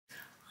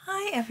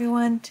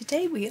Everyone,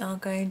 today we are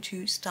going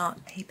to start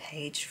a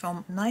page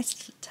from Nice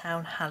Little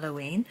Town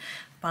Halloween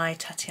by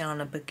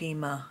Tatiana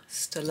Bogema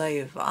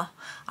Stolova.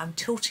 I'm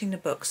tilting the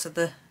book so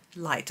the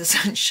light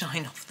doesn't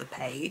shine off the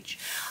page.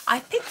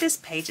 I picked this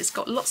page, it's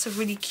got lots of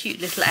really cute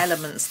little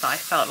elements that I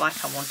felt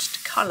like I wanted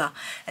to colour.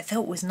 I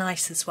thought it was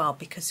nice as well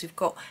because we've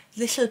got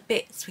little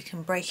bits, we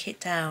can break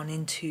it down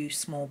into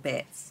small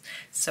bits.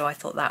 So I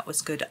thought that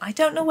was good. I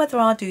don't know whether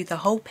I'll do the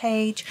whole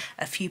page,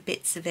 a few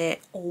bits of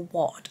it or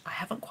what. I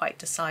haven't quite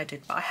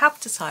decided, but I have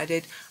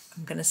decided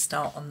I'm going to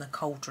start on the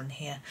cauldron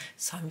here.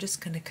 So I'm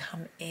just going to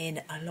come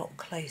in a lot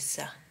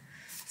closer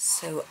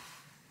so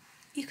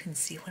you can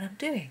see what I'm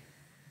doing.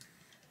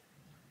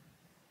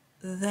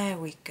 There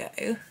we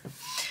go.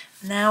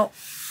 Now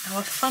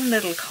our fun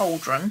little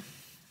cauldron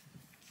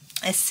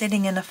is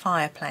sitting in a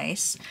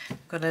fireplace.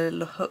 Got a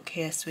little hook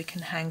here so we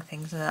can hang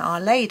things in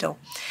our ladle.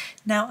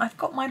 Now I've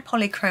got my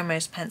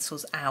Polychromos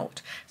pencils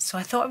out, so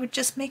I thought I would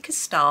just make a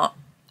start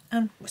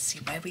and we'll see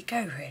where we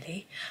go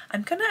really.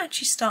 I'm going to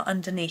actually start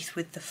underneath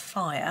with the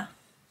fire.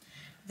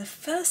 The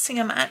first thing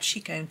I'm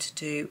actually going to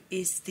do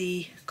is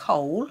the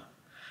coal.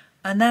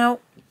 And now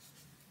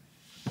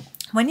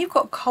when you've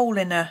got coal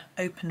in an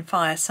open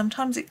fire,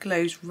 sometimes it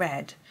glows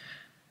red.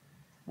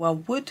 Well,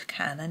 wood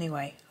can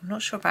anyway. I'm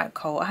not sure about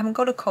coal. I haven't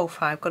got a coal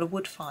fire, I've got a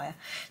wood fire.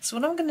 So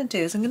what I'm going to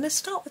do is I'm going to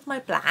start with my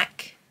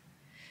black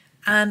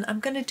and I'm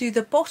going to do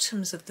the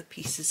bottoms of the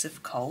pieces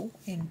of coal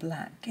in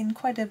black, in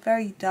quite a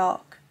very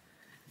dark,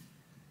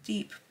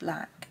 deep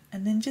black,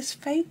 and then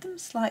just fade them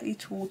slightly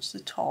towards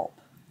the top.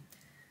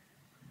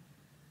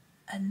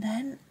 And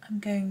then I'm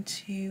going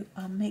to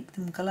make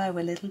them glow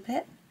a little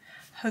bit,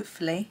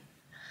 hopefully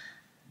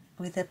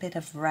with a bit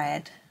of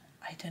red.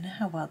 I don't know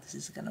how well this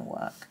is going to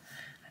work.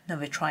 I've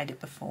never tried it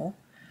before.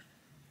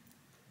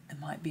 It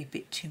might be a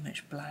bit too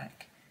much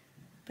black,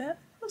 but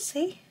we'll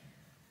see.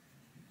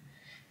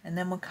 And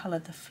then we'll colour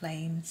the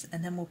flames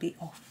and then we'll be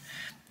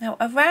off. Now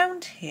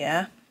around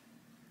here,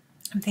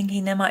 I'm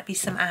thinking there might be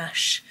some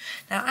ash.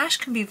 Now ash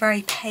can be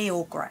very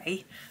pale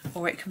grey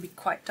or it can be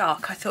quite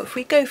dark. I thought if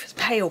we go for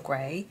pale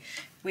grey,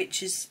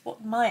 which is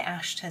what my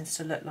ash tends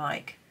to look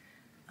like,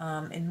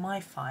 in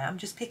my fire, I'm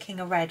just picking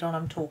a red on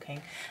I'm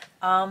talking.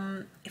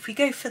 If we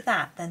go for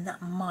that, then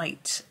that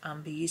might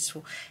be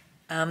useful.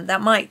 That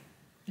might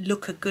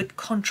look a good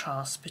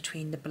contrast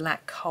between the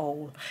black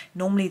coal.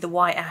 Normally the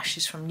white ash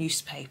is from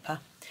newspaper.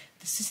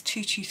 This is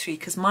 223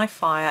 because my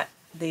fire,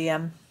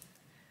 the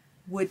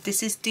wood,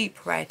 this is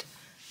deep red.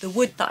 The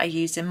wood that I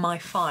use in my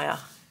fire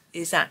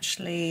is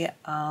actually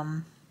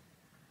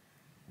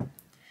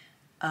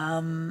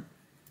doesn't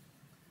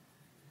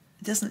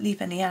leave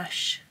any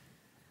ash.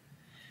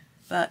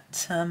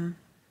 But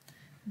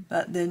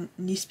the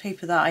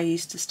newspaper that I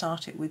used to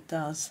start it with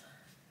does.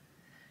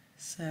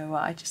 So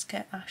I just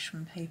get ash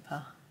from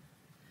paper.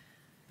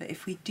 But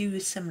if we do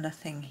a similar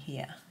thing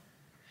here,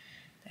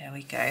 there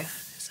we go.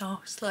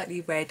 So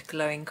slightly red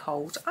glowing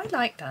coals. I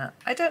like that.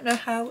 I don't know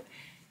how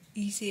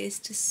easy it is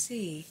to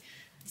see.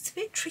 It's a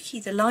bit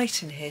tricky, the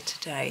light in here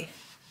today.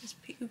 Let's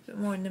pick a bit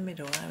more in the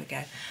middle. There we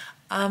go.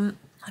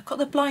 I've got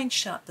the blind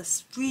shut,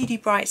 there's really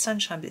bright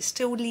sunshine, but it's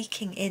still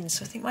leaking in,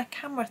 so I think my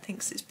camera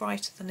thinks it's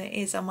brighter than it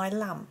is on my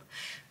lamp,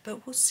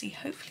 but we'll see.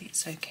 Hopefully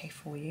it's okay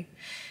for you.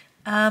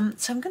 So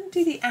I'm going to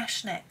do the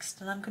ash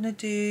next, and I'm going to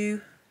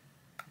do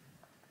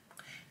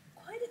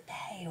quite a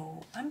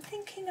pale. I'm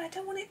thinking I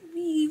don't want it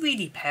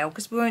really pale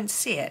because we won't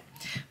see it.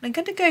 I'm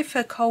going to go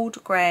for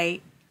cold grey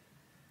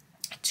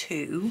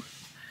 2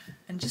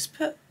 and just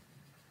put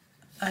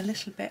a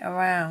little bit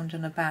around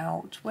and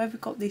about where we've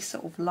got these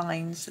sort of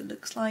lines that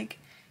looks like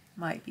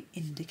might be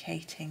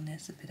indicating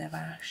there's a bit of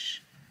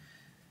ash,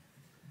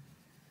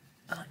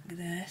 like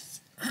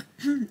this.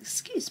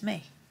 Excuse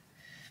me.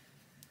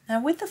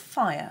 Now with the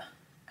fire,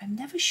 I'm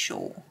never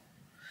sure,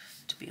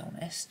 to be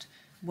honest,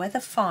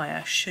 whether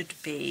fire should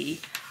be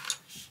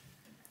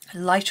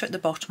lighter at the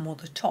bottom or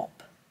the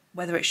top,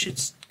 whether it should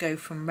go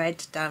from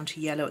red down to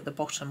yellow at the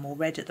bottom or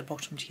red at the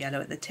bottom to yellow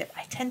at the tip.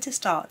 I tend to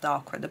start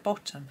darker at the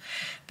bottom,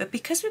 but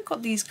because we've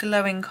got these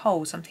glowing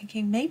coals, I'm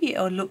thinking maybe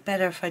it'll look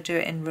better if I do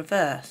it in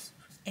reverse.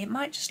 It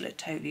might just look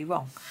totally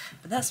wrong,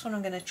 but that's what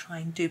I'm going to try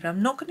and do. But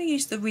I'm not going to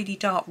use the really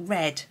dark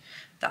red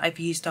that I've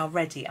used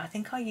already. I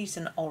think I'll use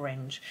an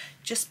orange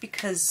just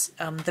because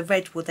the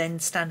red will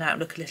then stand out and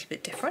look a little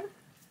bit different.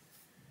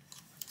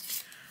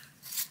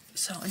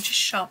 So I'm just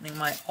sharpening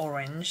my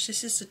orange.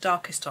 This is the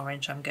darkest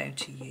orange I'm going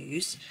to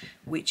use,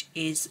 which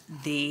is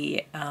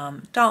the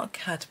dark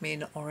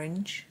cadmium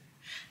orange.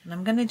 And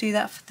I'm going to do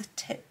that for the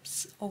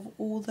tips of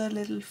all the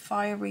little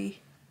fiery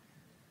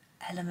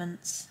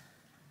elements.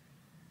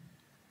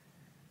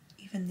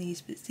 Even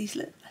these bits, these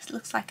look, this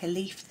looks like a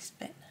leaf, this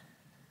bit.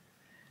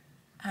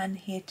 And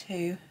here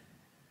too.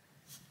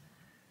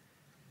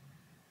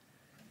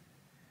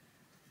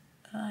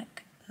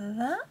 Like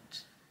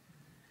that.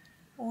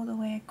 All the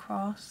way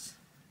across.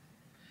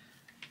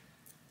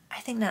 I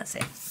think that's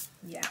it.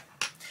 Yeah.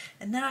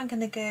 And now I'm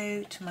going to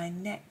go to my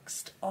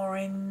next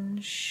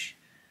orange.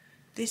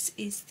 This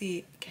is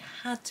the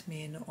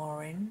cadmium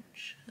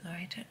orange.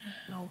 I don't know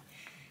how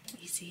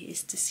easy it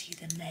is to see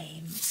the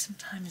name.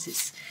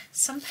 Sometimes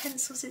some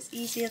pencils it's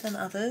easier than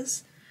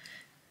others.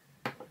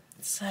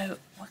 So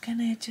we're going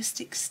to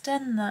just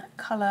extend that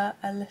colour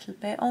a little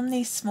bit on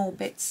these small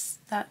bits.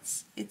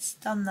 It's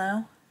done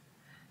now.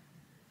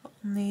 But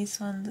on these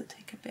ones that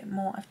take a bit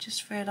more, I've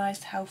just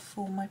realised how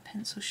full my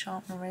pencil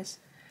sharpener is,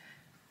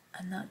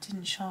 and that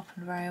didn't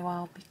sharpen very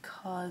well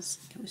because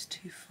it was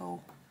too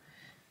full.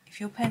 If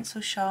your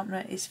pencil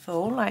sharpener is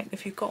full, like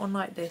if you've got one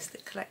like this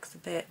that collects the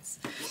bits,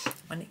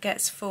 when it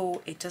gets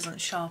full it doesn't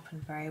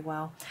sharpen very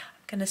well. I'm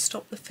going to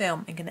stop the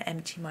film and going to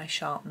empty my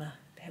sharpener.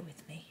 Bear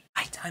with me.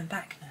 Right, I'm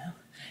back now.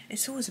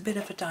 It's always a bit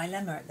of a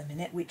dilemma at the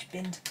minute which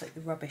bin to put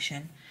the rubbish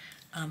in,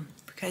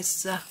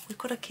 because we've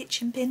got a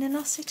kitchen bin in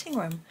our sitting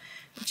room,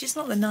 which is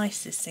not the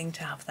nicest thing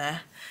to have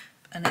there,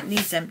 and it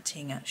needs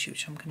emptying actually,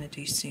 which I'm going to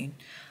do soon.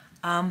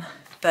 I'm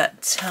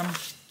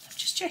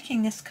just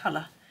checking this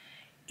colour.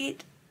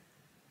 It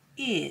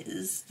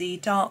is the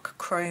dark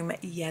chrome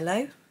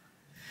yellow.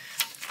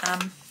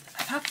 I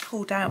have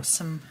pulled out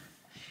some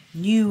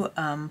new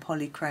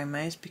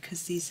polychromos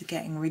because these are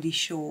getting really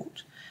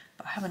short,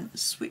 but I haven't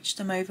switched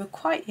them over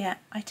quite yet.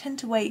 I tend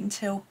to wait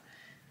until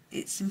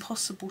it's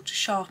impossible to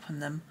sharpen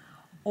them,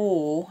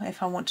 or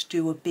if I want to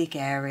do a big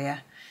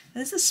area.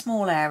 There's a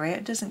small area,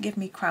 it doesn't give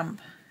me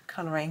cramp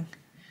colouring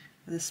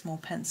with a small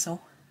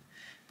pencil,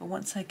 but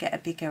once I get a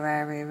bigger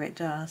area it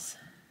does.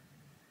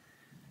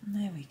 And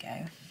there we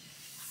go.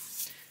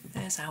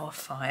 There's our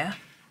fire.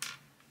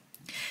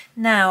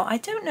 Now I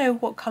don't know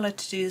what colour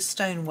to do the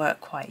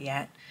stonework quite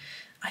yet.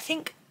 I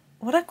think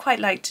what I quite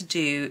like to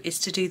do is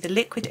to do the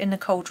liquid in the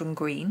Cauldron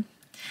green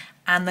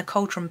and the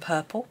Cauldron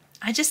purple.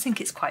 I just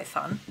think it's quite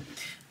fun.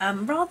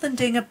 Rather than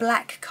doing a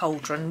black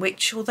Cauldron,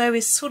 which although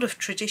is sort of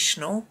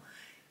traditional,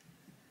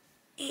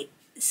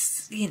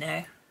 it's, you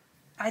know,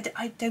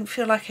 I don't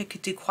feel like I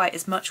could do quite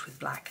as much with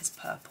black as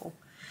purple.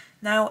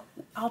 Now,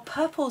 our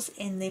purples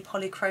in the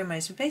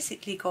polychromos, we've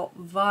basically got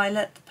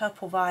violet,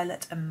 purple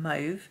violet and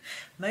mauve.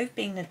 Mauve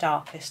being the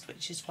darkest,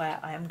 which is where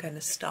I am going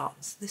to start.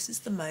 So this is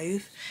the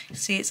mauve.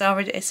 See, it's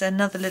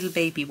another little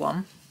baby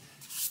one.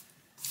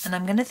 And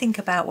I'm going to think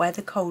about where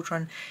the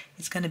Cauldron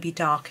is going to be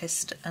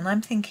darkest. And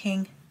I'm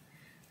thinking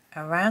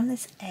around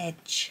this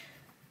edge.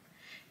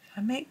 If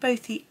I make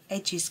both the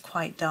edges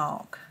quite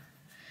dark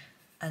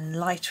and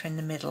lighter in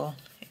the middle,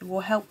 it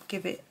will help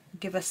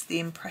give us the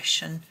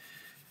impression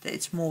that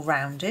it's more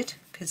rounded,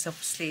 because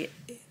obviously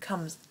it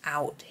comes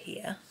out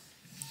here.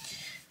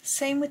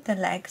 Same with the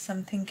legs.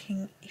 I'm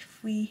thinking if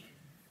we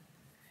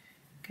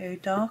go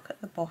dark at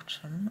the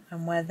bottom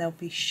and where there'll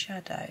be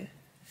shadow,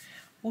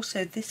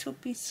 also this will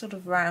be sort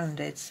of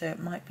rounded, so it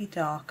might be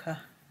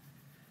darker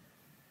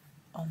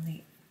on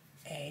the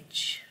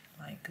edge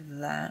like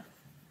that.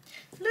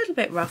 It's a little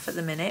bit rough at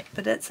the minute,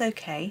 but that's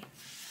okay.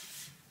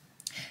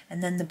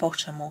 And then the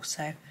bottom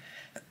also.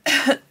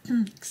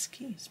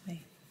 Excuse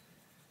me.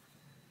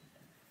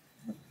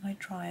 My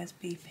dryer's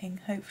beeping.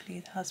 Hopefully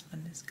the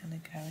husband is going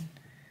to go and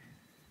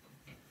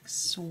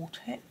sort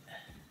it.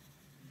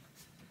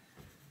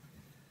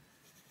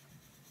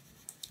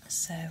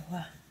 So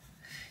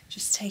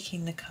just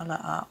taking the colour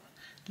up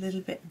a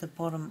little bit at the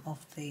bottom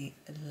of the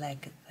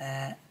leg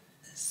there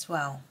as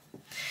well.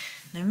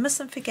 Now we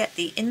mustn't forget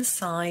the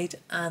inside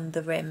and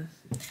the rim.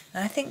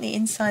 Now I think the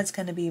inside's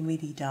going to be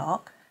really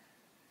dark.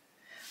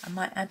 I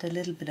might add a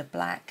little bit of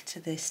black to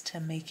this to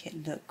make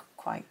it look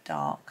quite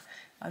dark.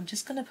 I'm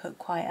just going to put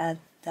quite a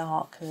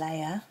dark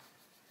layer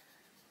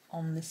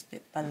on this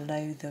bit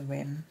below the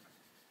rim,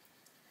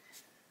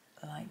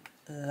 like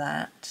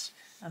that.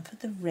 And for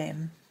the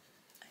rim,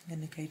 I'm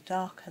going to go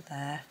darker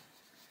there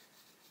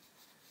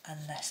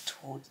and less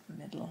towards the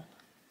middle.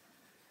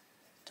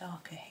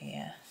 Darker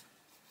here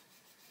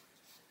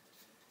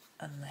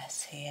and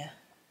less here.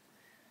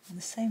 And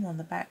the same on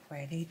the back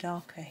really,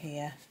 darker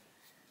here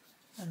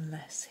and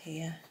less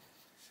here.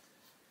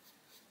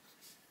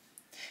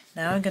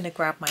 Now I'm going to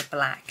grab my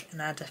black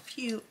and add a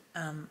few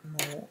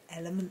more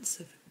elements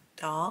of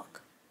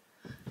dark.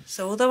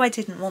 So although I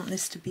didn't want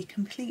this to be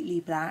completely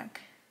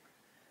black,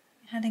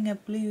 adding a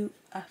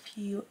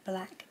few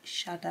black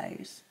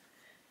shadows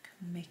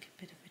can make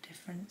a bit of a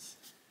difference.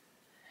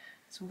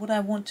 So what I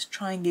want to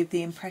try and give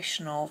the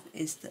impression of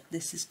is that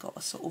this has got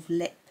a sort of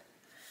lip,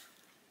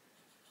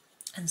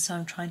 and so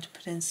I'm trying to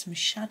put in some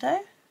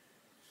shadow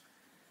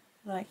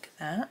like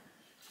that.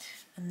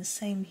 And the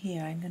same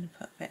here, I'm going to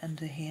put a bit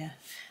under here,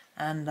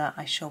 and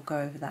I shall go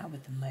over that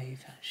with the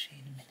mauve actually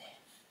in a minute,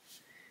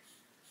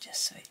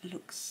 just so it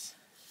looks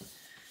a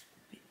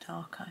bit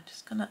darker. I'm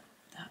just going to,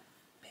 that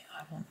bit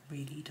I want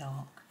really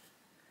dark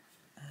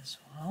as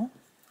well,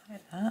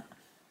 like that,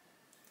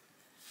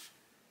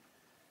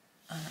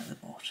 and at the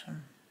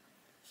bottom,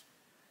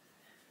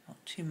 not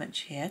too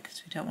much here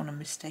because we don't want to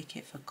mistake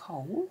it for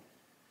coal,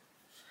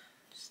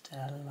 just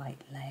a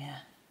light layer.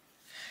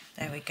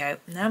 There we go.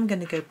 Now I'm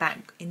going to go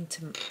back in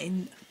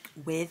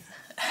with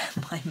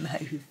my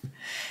mauve.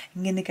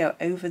 I'm going to go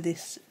over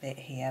this bit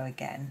here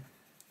again,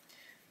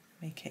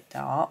 make it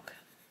dark,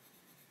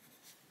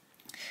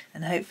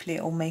 and hopefully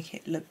it will make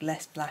it look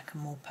less black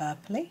and more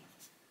purpley.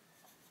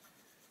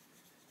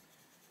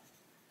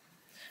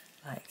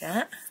 like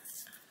that,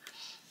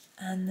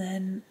 and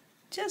then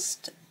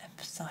just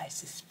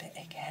emphasize this bit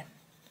again.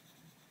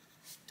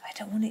 I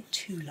don't want it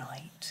too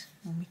light.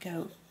 When we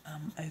go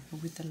over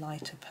with the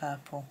lighter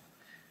purple,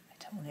 I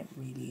don't want it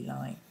really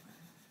light.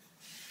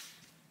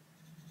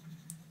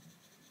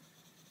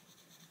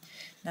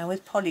 Now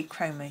with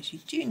polychromos, you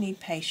do need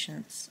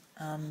patience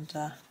and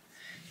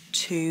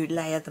to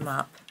layer them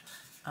up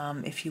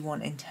if you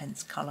want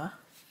intense colour.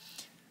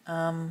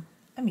 I'm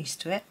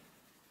used to it,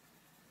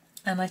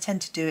 and I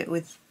tend to do it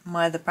with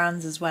my other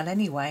brands as well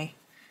anyway,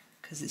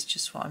 because it's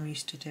just what I'm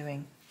used to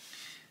doing.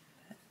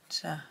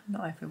 But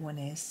not everyone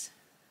is,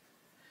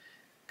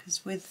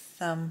 because with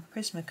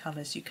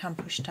Prismacolors you can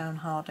push down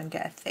hard and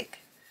get a thick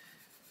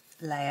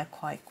layer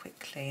quite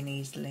quickly and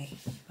easily,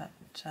 but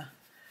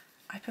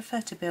I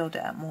prefer to build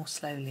it up more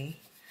slowly.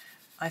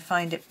 I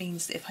find it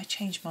means that if I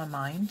change my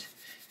mind,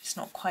 it's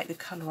not quite the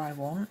colour I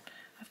want,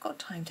 I've got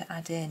time to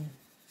add in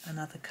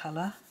another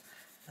colour,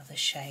 another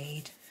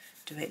shade,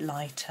 do it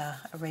lighter,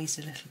 erase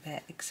a little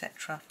bit,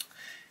 etc.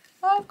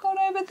 I've gone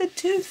over the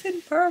tooth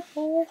in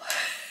purple.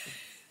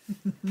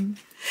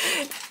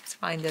 Let's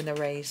find an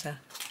eraser.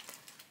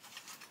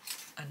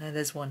 I know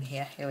there's one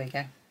here. Here we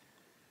go.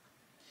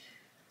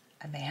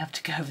 I may have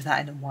to go over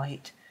that in a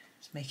white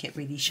to make it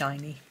really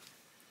shiny.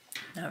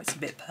 Now it's a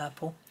bit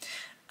purple.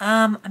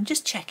 I'm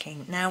just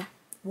checking. Now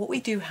what we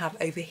do have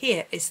over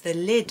here is the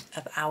lid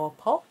of our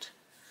pot.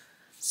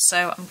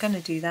 So I'm going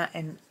to do that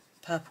in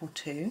purple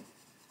too,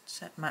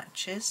 so it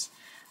matches.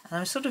 And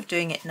I'm sort of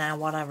doing it now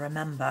while I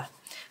remember.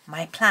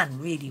 My plan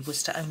really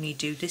was to only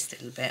do this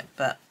little bit,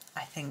 but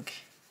I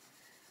think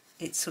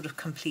it sort of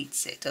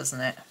completes it, doesn't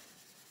it?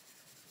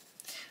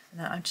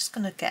 Now I'm just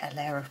going to get a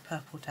layer of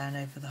purple down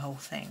over the whole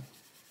thing.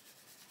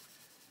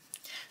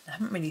 I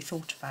haven't really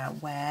thought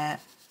about where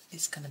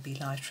it's going to be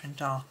lighter and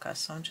darker,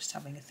 so I'm just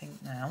having a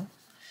think now.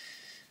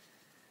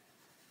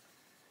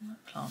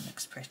 That plant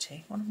looks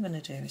pretty. What I'm going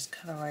to do is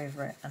colour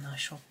over it, and I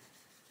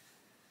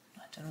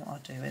don't know what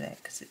I'll do with it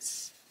because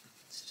it's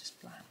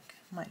just black.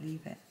 I might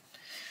leave it.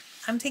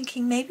 I'm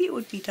thinking maybe it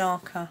would be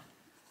darker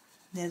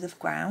near the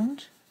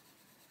ground,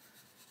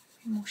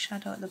 more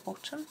shadow at the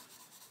bottom.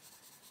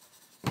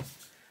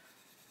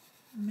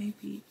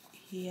 Maybe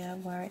here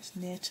where it's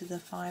near to the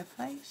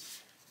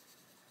fireplace.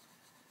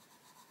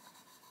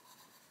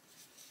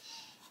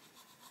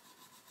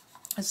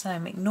 As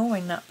I'm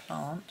ignoring that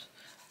plant,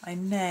 I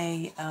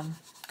may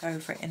go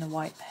over it in a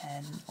white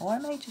pen, or I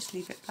may just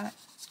leave it black.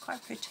 It's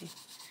quite pretty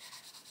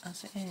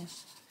as it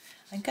is.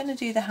 I'm going to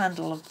do the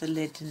handle of the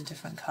lid in a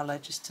different colour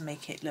just to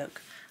make it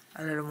look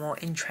a little more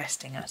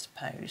interesting, I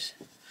suppose.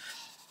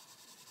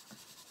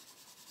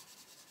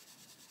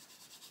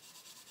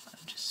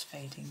 I'm just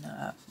fading that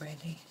up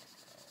really.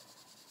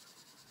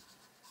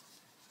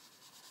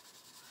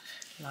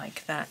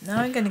 Like that.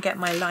 Now I'm going to get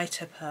my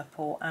lighter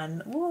purple,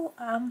 and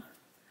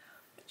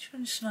which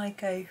one should I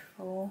go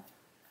for?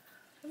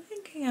 I'm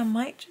thinking I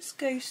might just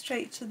go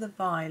straight to the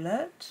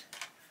violet.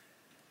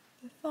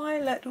 The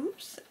violet,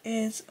 oops,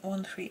 is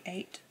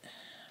 138. I'm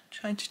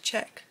trying to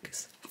check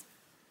because,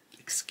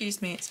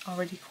 excuse me, it's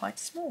already quite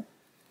small.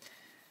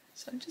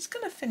 So I'm just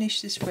going to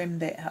finish this rim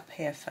bit up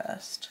here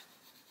first.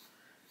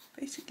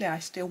 Basically, I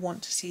still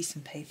want to see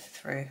some paper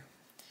through,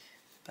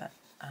 but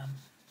I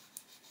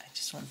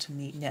just want to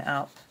neaten it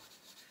up.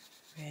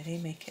 Really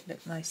make it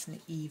look nice and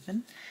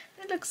even.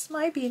 It looks,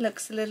 maybe it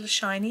looks a little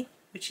shiny,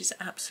 which is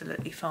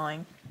absolutely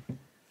fine.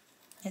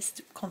 Let's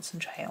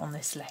concentrate on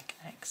this leg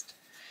next.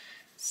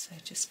 So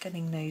just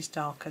getting those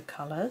darker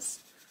colours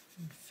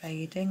and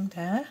fading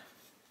there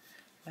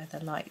where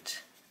the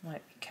light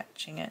might be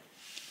catching it,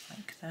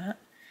 like that.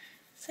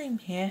 Same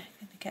here,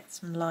 going to get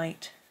some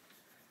light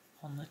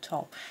on the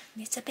top.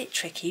 And it's a bit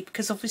tricky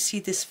because obviously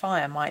this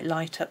fire might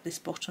light up this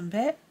bottom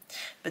bit,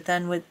 but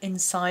then with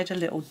inside a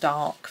little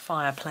dark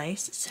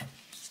fireplace, so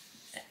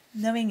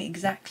knowing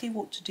exactly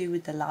what to do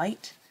with the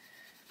light,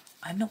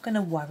 I'm not going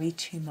to worry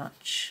too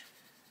much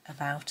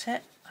about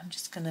it. I'm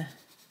just going to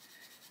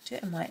do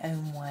it in my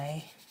own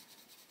way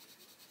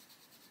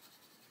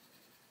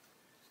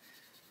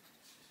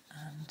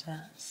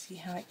and see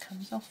how it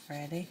comes off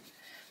really.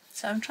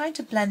 So I'm trying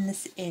to blend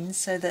this in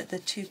so that the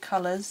two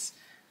colours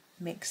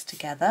mix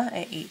together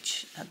at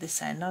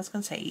this end. I was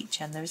going to say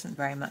each end, there isn't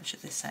very much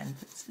at this end,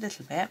 but it's a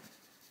little bit.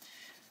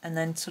 And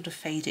then sort of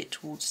fade it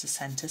towards the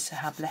centre so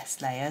have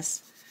less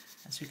layers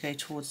as we go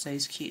towards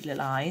those cute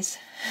little eyes.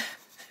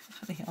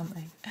 Funny, aren't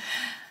they?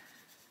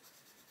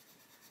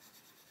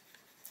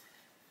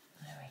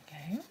 There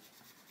we go.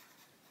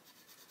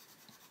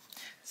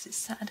 So it's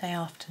Saturday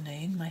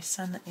afternoon. My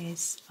son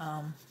is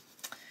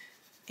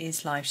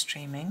live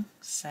streaming,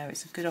 so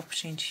it's a good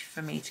opportunity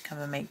for me to come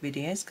and make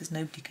videos because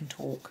nobody can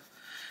talk.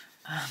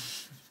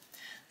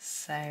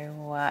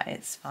 So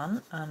it's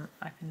fun.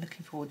 I've been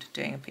looking forward to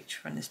doing a picture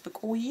from this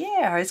book all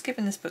year. I was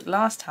given this book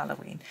last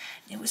Halloween.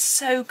 It was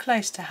so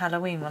close to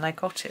Halloween when I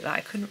got it that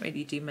I couldn't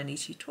really do many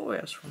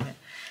tutorials from it.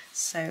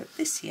 So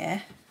this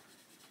year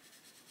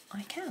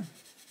I can.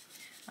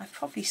 I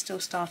probably still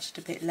started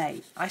a bit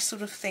late. I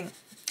sort of think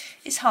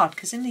it's hard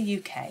because in the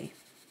UK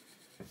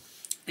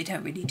we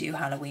don't really do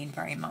Halloween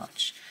very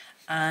much,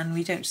 and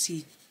we don't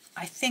see,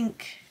 I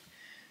think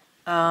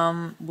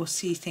we'll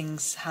see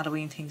things,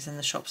 Halloween things in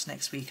the shops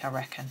next week, I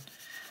reckon.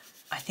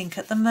 I think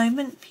at the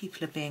moment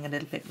people are being a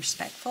little bit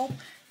respectful.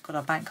 Got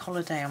our bank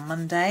holiday on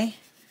Monday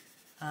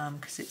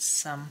because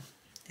it's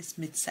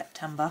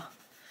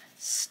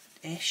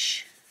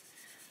mid-September-ish,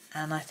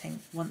 and I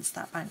think once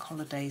that bank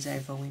holiday is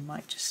over we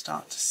might just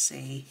start to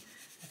see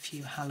a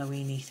few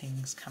Halloweeny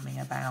things coming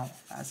about.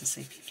 But as I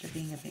say, people are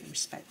being a bit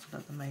respectful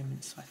at the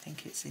moment, so I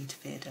think it's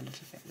interfered a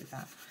little bit with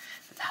that,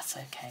 but that's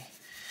okay.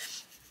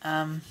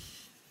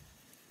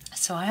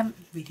 So I haven't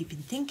really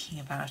been thinking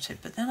about it,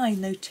 but then I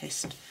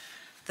noticed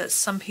that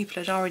some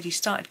people had already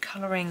started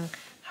colouring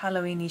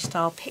Halloweeny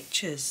style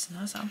pictures, and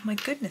I was like, oh my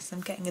goodness,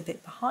 I'm getting a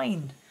bit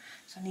behind,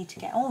 so I need to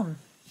get on.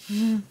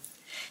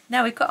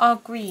 Now we've got our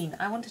green.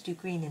 I want to do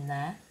green in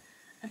there.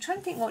 I'm trying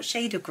to think what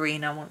shade of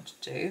green I want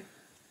to do.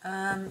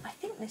 I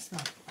think this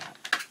might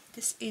work.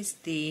 This is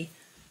the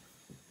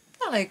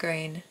phthalo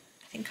green.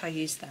 I think I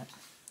used that.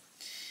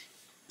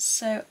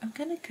 So I'm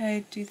going to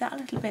go do that a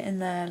little bit in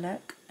there,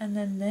 look, and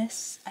then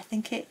this. I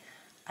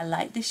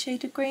like this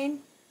shade of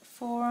green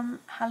for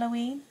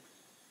Halloween.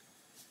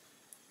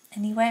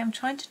 Anyway, I'm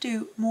trying to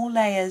do more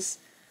layers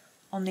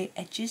on the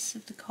edges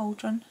of the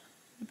cauldron,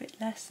 a bit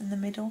less in the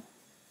middle.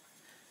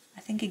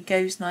 I think it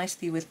goes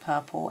nicely with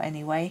purple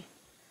anyway,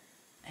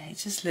 and it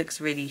just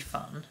looks really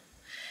fun.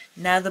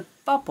 Now the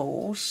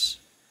bubbles,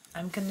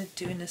 I'm going to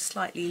do in a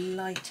slightly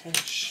lighter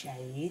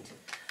shade.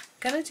 I'm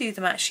going to do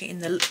them actually in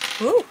the...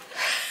 Ooh!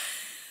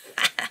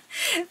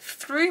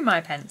 Through my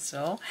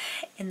pencil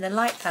in the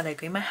light phthalo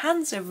green. My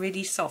hands are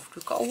really soft.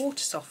 We've got a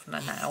water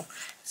softener now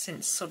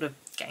since sort of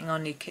getting our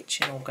new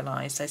kitchen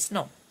organised. It's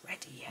not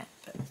ready yet,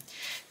 but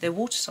the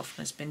water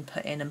softener's been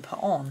put in and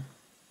put on,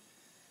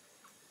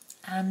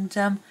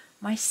 and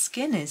my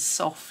skin is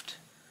soft.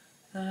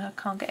 I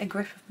can't get a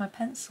grip of my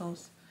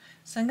pencils,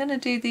 so I'm going to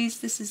do these.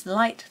 This is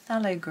light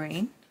phthalo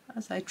green,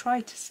 as I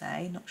tried to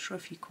say. Not sure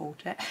if you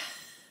caught it.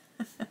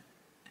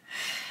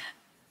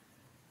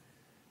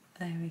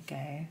 There we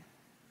go.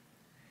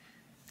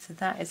 So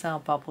that is our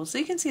bubbles. So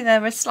you can see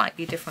they're a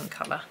slightly different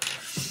colour.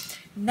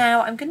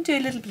 Now I'm going to do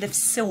a little bit of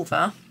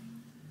silver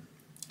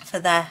for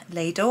the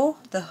ladle,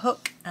 the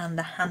hook and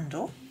the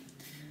handle.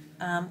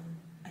 I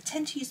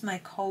tend to use my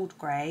cold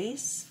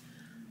greys.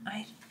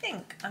 I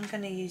think I'm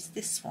going to use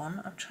this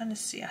one. I'm trying to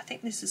see. I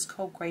think this is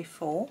cold grey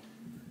 4.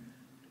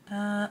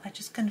 I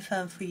just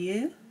confirm for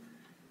you.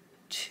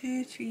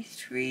 2, 3,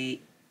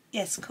 3.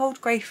 Yes,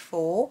 cold grey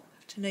 4. I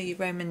have to know your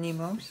Roman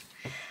numerals.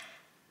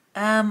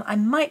 I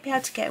might be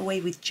able to get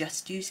away with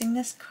just using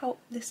this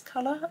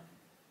colour.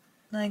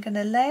 And I'm going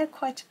to layer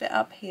quite a bit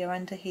up here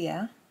under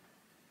here,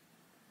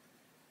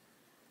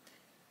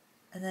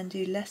 and then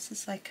do less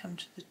as I come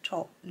to the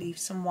top, leave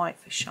some white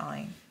for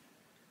shine.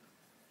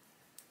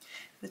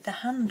 With the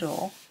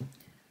handle,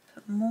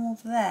 put more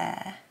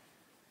there.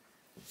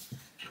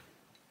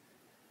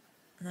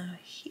 Now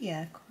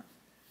here, quite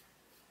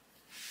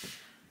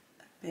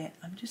a bit.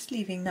 I'm just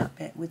leaving that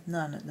bit with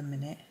none at the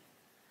minute.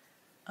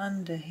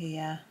 Under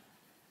here,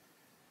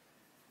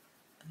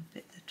 and a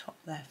bit at the top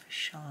there for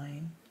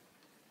shine.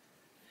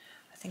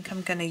 I think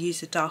I'm going to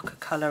use a darker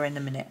colour in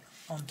a minute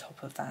on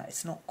top of that.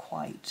 It's not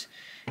quite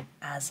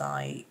as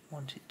I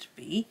want it to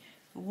be,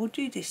 but we'll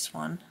do this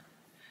one.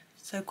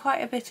 So quite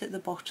a bit at the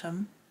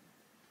bottom,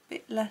 a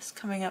bit less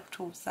coming up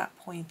towards that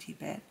pointy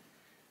bit,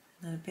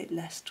 and then a bit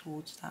less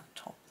towards that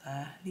top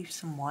there. Leave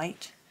some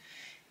white.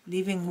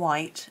 Leaving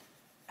white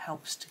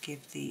helps to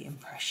give the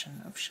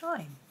impression of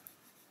shine.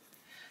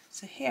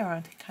 So here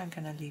I think I'm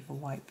going to leave a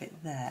white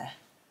bit there.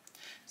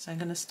 So I'm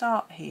going to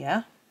start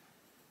here,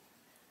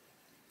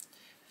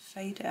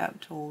 fade it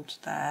up towards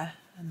there,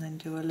 and then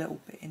do a little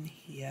bit in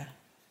here,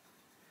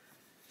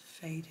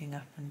 fading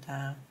up and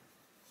down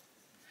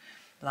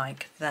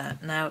like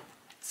that. Now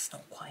it's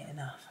not quite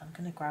enough. I'm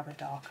going to grab a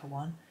darker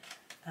one.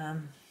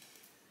 I'm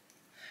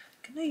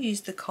going to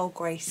use the cold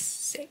grey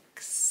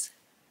 6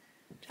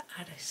 to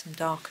add some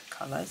darker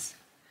colours.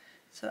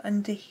 So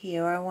under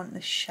here I want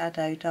the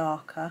shadow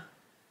darker.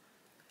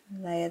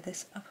 Layer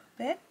this up a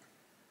bit,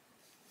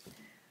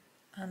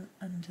 and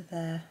under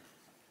there.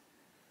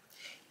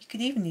 You could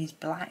even use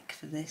black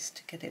for this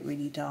to get it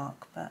really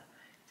dark, but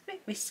it's a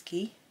bit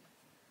risky.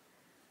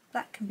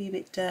 Black can be a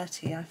bit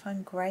dirty. I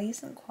find grey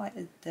isn't quite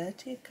a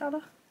dirty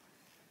colour.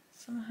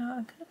 Somehow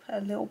I'm going to put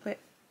a little bit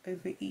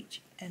over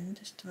each end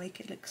just to make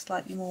it look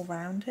slightly more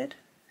rounded,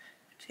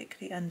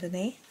 particularly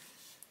underneath,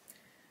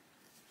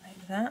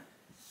 like that.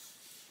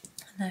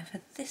 And now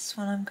for this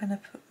one I'm going to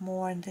put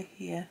more under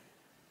here,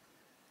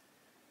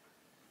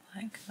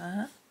 like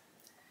that, a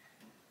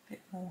bit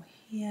more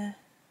here,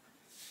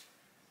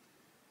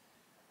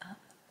 at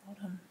the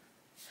bottom.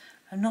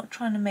 I'm not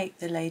trying to make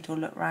the ladle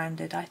look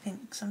rounded. I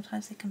think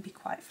sometimes they can be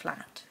quite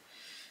flat.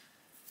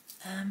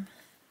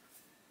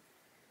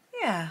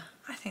 Yeah,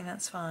 I think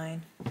that's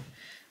fine.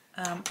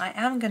 I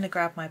am going to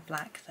grab my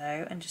black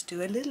though and just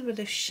do a little bit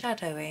of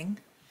shadowing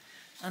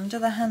under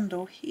the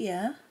handle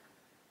here,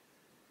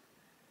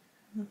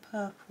 and the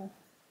purple.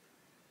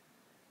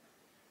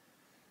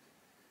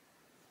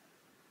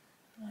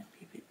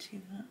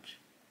 too much.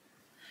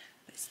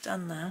 But it's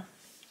done now.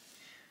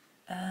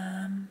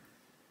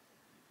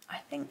 I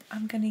think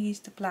I'm going to use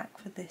the black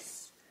for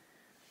this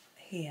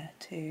here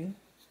too.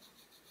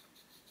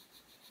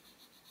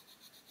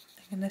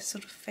 I'm going to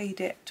sort of fade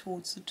it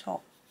towards the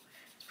top.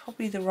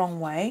 Probably the wrong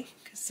way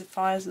because the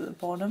fire's at the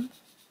bottom,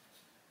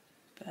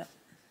 but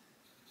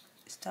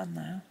it's done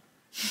now.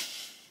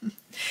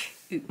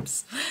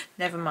 Oops,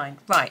 never mind.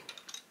 Right,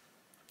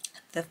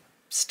 the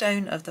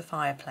stone of the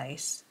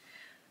fireplace.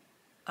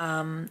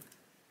 I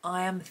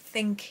am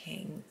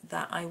thinking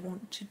that I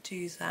want to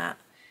do that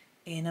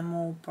in a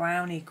more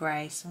browny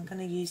grey, so I'm going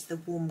to use the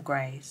warm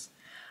greys.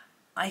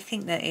 I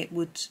think that it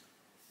looks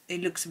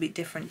a bit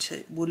different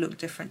will look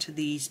different to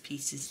these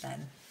pieces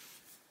then.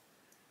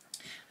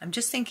 I'm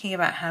just thinking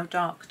about how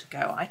dark to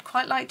go. I'd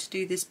quite like to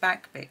do this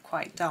back bit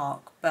quite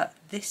dark, but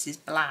this is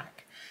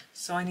black,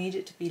 so I need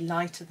it to be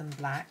lighter than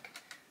black.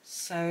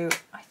 So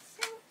I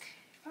think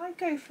if I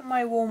go for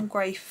my warm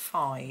grey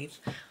 5,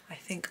 I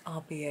think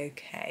I'll be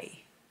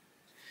okay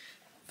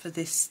for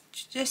this,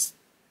 just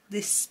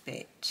this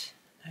bit.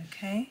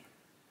 Okay,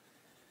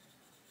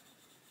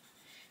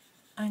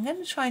 I'm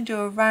going to try and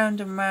do a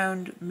round and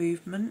round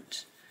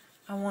movement.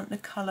 I want the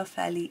colour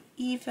fairly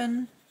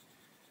even.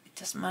 It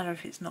doesn't matter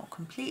if it's not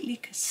completely,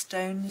 because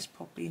stone is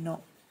probably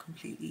not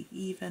completely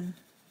even.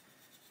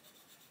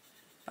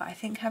 But I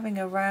think having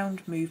a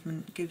round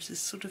movement gives a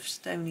sort of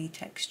stony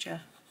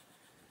texture,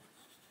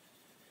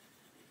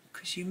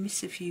 because you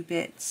miss a few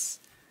bits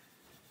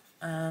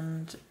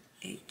and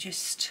it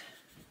just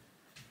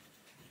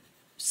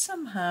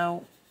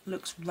somehow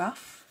looks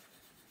rough,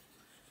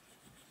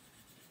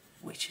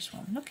 which is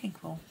what I'm looking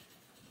for.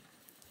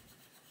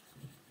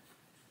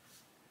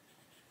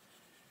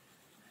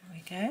 There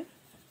we go.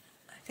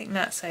 I think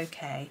that's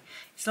okay.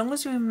 As long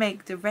as we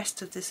make the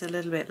rest of this a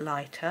little bit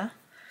lighter,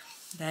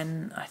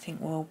 then I think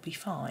we'll be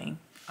fine.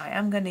 I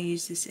am going to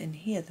use this in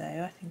here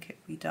though. I think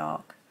it'll be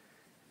dark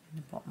in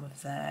the bottom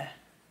of there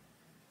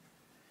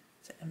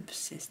to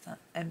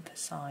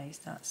emphasize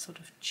that sort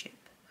of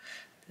chip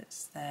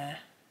that's there.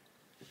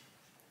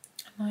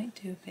 I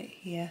might do a bit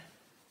here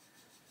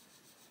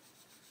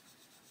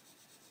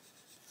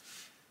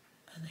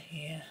and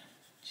here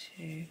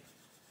too.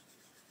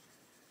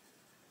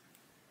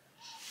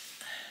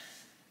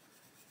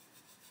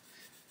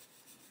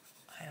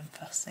 I am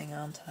fussing,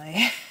 aren't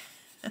I?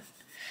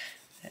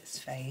 Let's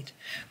fade.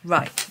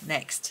 Right,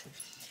 next.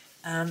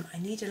 I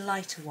need a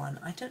lighter one.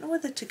 I don't know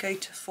whether to go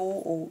to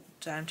 4 or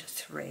down to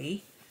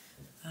 3.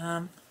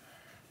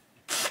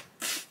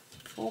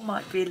 4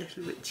 might be a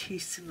little bit too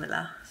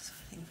similar, so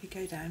I think if we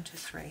go down to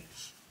 3,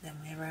 then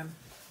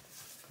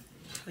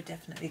we're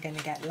definitely going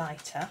to get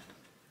lighter.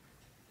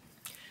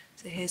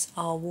 So here's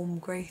our warm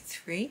grey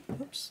 3.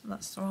 Oops,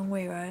 that's the wrong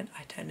way around.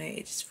 I don't know,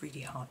 it's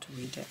really hard to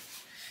read it.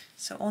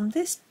 So on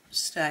this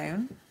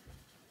stone,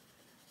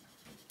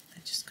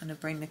 I'm just going to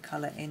bring the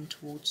colour in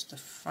towards the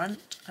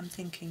front. I'm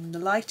thinking the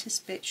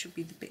lightest bit should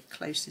be the bit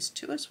closest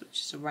to us,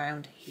 which is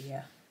around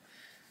here.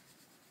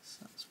 So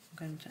that's what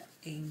I'm going to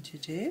aim to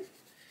do.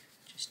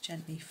 Just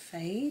gently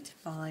fade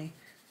by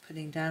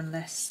putting down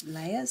less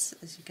layers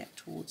as you get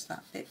towards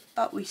that bit,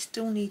 but we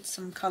still need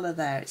some colour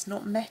there. It's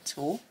not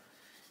metal,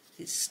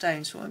 it's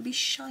stone, so it won't be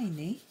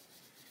shiny,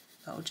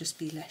 but it'll just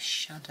be less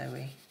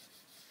shadowy.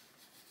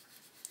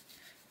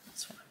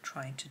 That's what I'm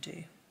trying to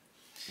do.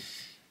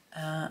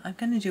 I'm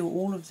going to do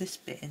all of this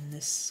bit in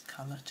this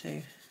colour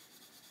too.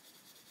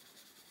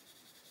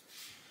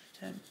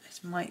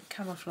 It might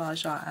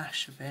camouflage our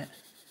ash a bit.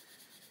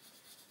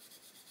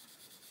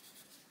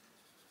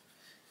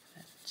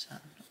 I'm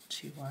not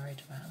too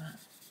worried about that.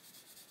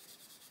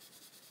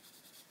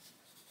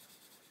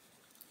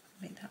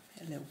 Make that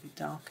bit a little bit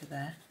darker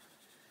there.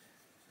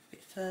 A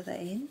bit further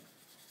in,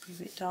 a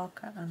bit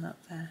darker, and up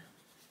there.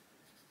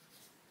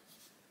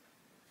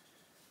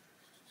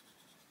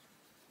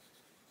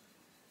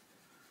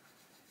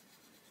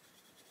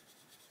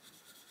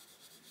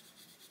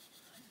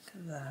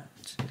 Like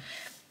that.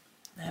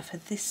 Now for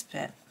this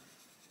bit,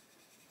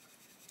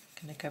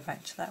 I'm going to go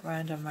back to that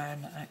round and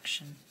round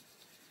action.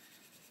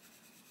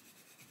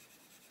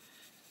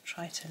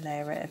 Try to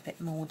layer it a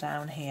bit more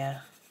down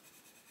here.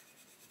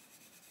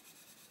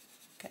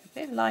 Get a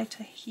bit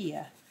lighter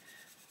here.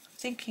 I'm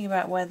thinking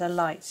about where the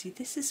light, see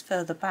this is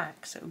further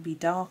back, so it would be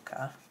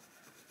darker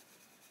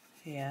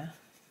here.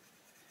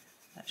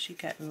 Actually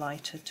get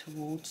lighter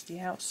towards the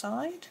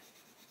outside.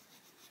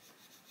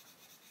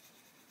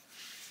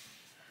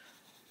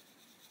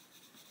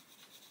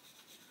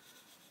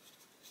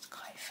 It's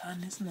quite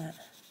fun, isn't it?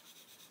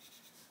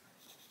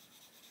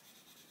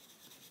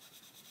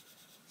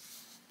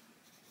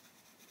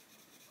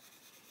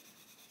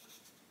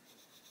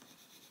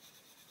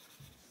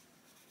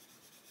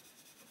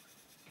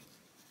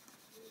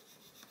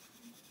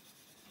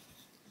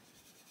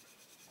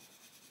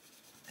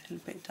 A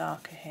little bit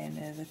darker here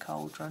near the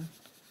cauldron,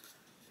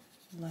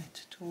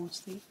 lighter towards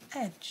the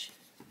edge.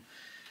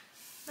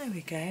 There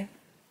we go. I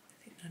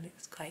think that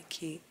looks quite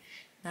cute.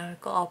 Now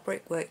I've got our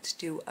brickwork to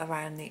do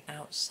around the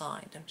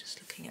outside. I'm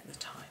just looking at the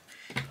time,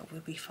 but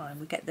we'll be fine.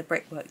 We'll get the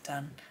brickwork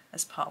done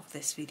as part of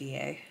this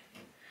video.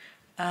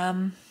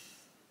 I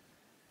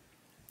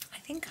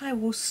think I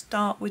will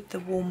start with the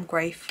warm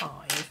grey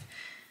 5.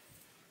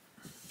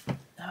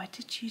 Now I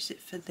did use it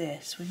for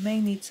this. We may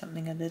need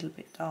something a little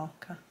bit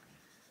darker.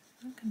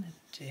 What I'm going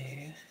to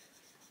do,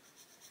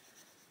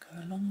 go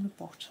along the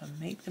bottom,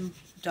 make them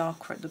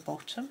darker at the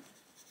bottom.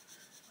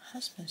 My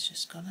husband's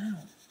just gone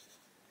out.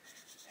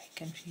 Very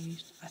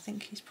confused. I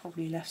think he's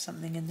probably left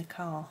something in the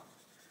car.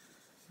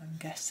 I'm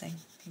guessing.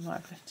 He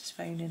might have left his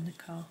phone in the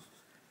car.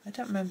 I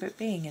don't remember it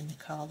being in the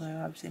car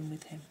though, I was in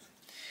with him.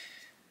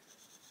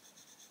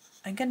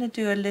 I'm going to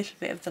do a little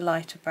bit of the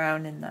lighter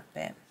brown in that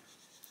bit.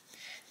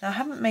 Now I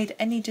haven't made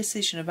any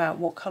decision about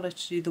what colour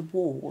to do the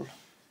wall.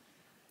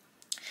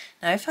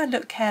 Now if I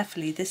look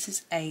carefully,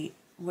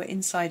 we're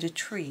inside a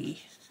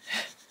tree.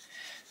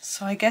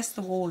 So I guess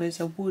the wall is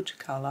a wood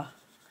colour,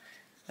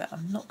 but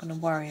I'm not going to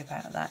worry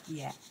about that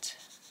yet.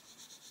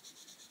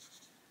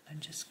 I'm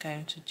just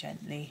going to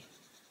gently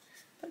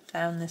put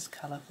down this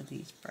colour for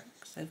these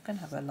bricks. So we're going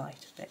to have a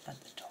lighter bit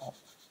at the top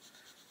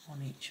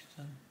on each of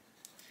them.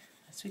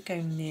 As we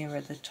go nearer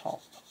the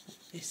top,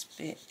 this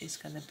bit is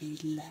going to be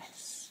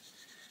less.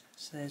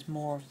 So there's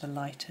more of the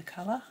lighter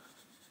colour.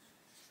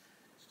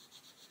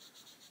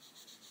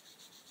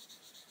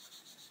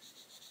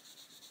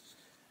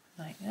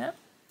 Like that.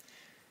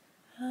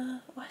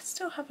 Well, I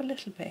still have a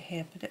little bit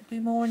here, but it'll be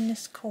more in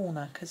this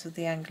corner because of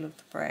the angle of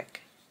the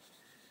brick.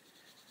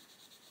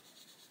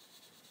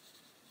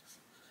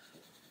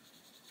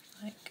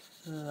 Like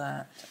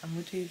that. And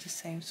we'll do the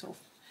same sort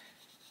of,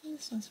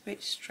 this one's a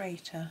bit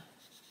straighter.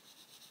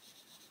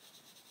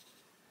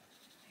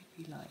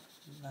 Maybe like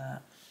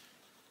that.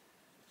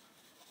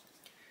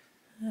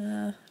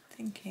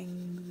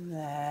 Thinking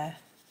there,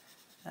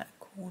 that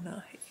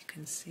corner, I hope you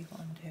can see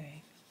what I'm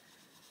doing.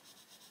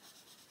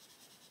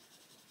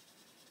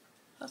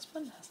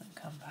 Husband hasn't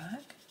come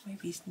back.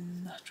 Maybe he's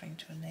nattering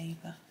to a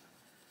neighbour.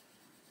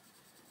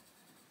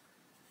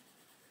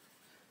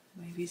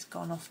 Maybe he's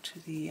gone off to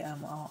the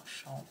art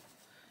shop.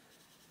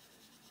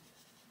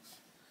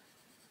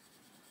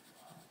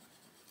 Well,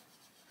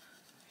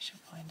 we shall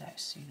find out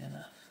soon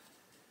enough.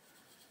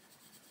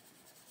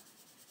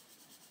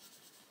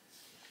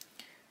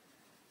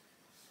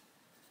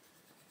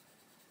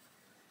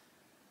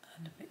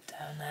 And a bit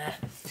down there.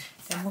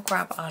 Then we'll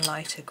grab our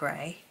lighter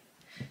grey,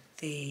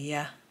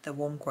 the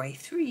warm grey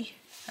 3,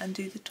 and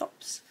do the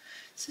tops.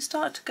 So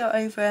start to go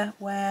over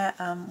where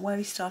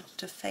we started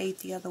to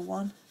fade the other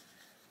one,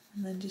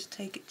 and then just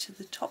take it to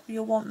the top.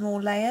 You'll want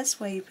more layers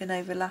where you've been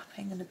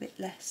overlapping and a bit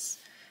less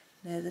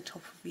near the top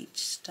of each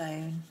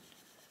stone.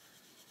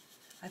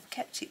 I've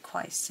kept it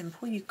quite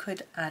simple. You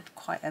could add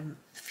quite a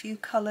few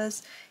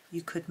colours.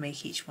 You could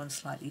make each one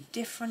slightly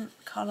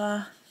different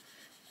colour.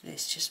 But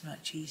it's just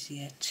much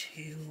easier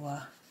to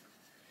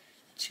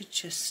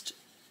just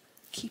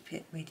keep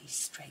it really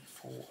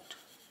straightforward.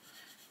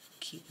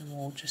 Keep them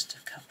all just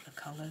a couple of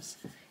colours.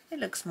 It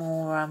looks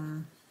more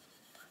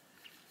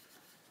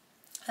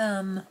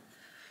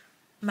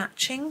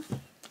matching,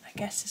 I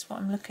guess is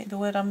what the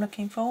word I'm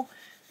looking for.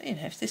 But, you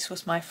know, if this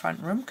was my front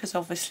room, because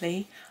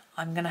obviously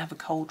I'm going to have a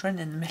cauldron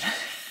in the middle.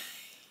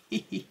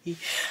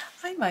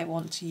 I might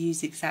want to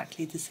use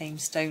exactly the same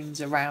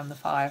stones around the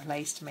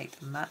fireplace to make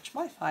them match.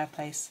 My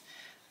fireplace,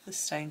 the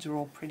stones are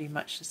all pretty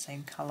much the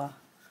same colour.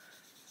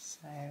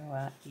 So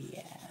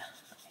yeah,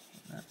 I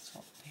think that's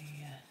what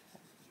we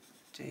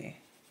do.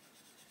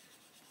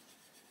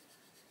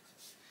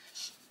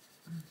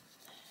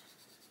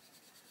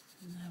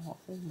 Now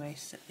we're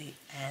almost at the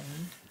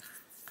end.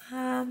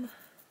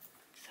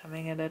 Just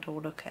having a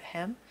little look at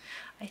him.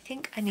 I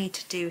think I need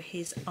to do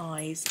his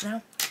eyes.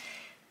 Now,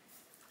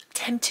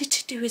 tempted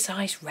to do his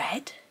eyes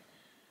red,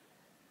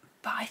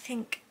 but I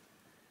think,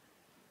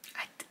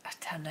 I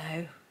don't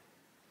know.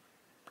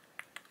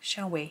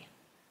 Shall we?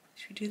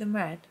 Should we do them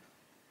red?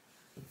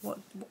 What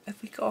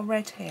have we got a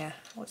red here?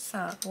 What's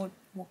that?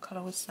 What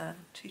colour was that?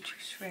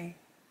 223.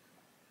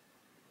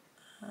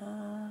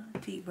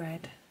 Deep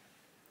red.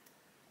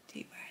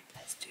 Deep red.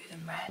 Let's do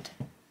them red.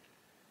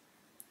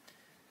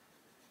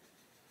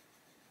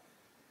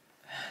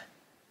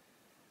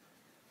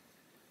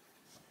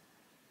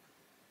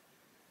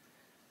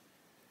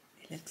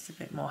 It looks a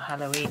bit more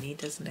Halloweeny,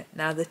 doesn't it?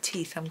 Now the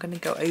teeth, I'm going to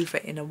go over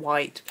in a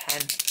white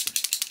pen.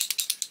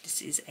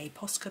 This is a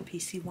Posca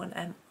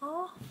PC1MR.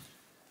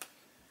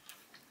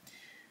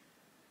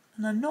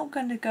 And I'm not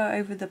going to go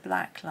over the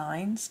black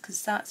lines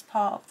because that's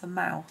part of the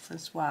mouth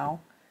as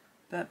well.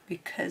 But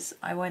because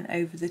I went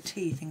over the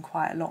teeth in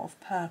quite a lot of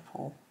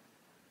purple,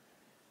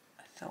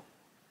 I thought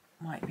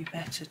it might be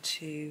better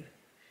to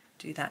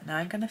do that. Now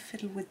I'm going to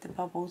fiddle with the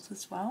bubbles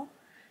as well.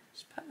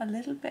 Just put a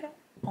little bit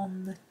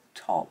on the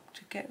top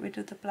to get rid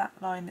of the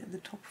black line at the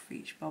top of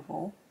each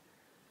bubble.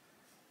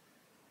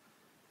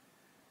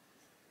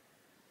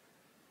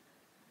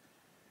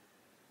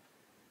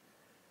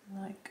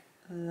 Like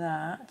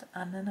that,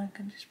 and then I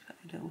can just put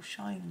a little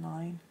shine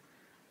line.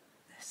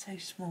 They're so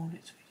small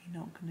it's really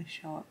not going to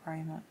show up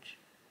very much.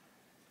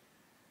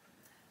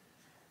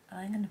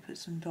 I'm going to put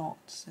some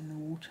dots in the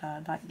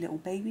water, like little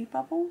baby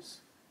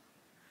bubbles.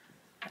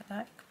 Like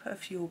that. You could put a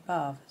few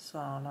above as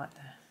well, like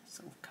they're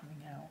sort of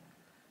coming out.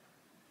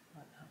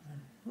 Like that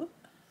one. Whoop.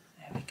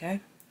 There we go.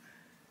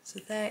 So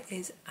there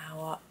is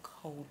our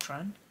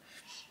cauldron.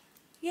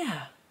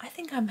 Yeah, I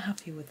think I'm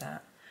happy with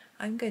that.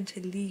 I'm going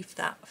to leave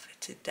that for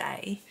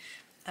today.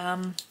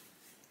 I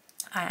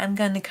am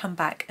going to come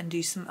back and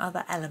do some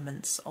other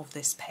elements of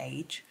this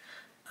page.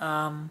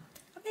 I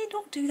may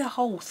not do the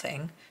whole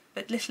thing,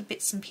 but little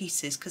bits and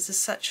pieces, because there's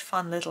such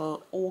fun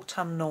little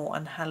autumnal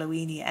and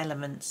Halloweeny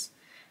elements,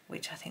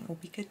 which I think will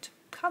be good to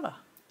colour.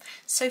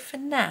 So for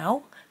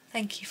now,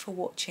 thank you for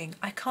watching.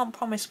 I can't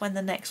promise when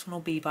the next one will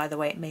be, by the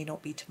way. It may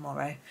not be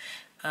tomorrow.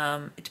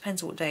 It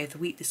depends what day of the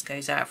week this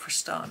goes out. For a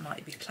start, it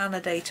might be Planner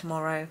Day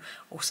tomorrow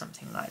or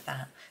something like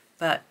that.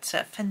 But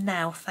for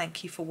now,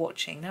 thank you for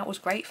watching. That was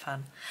great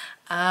fun.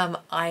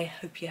 I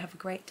hope you have a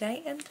great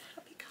day and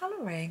happy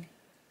colouring.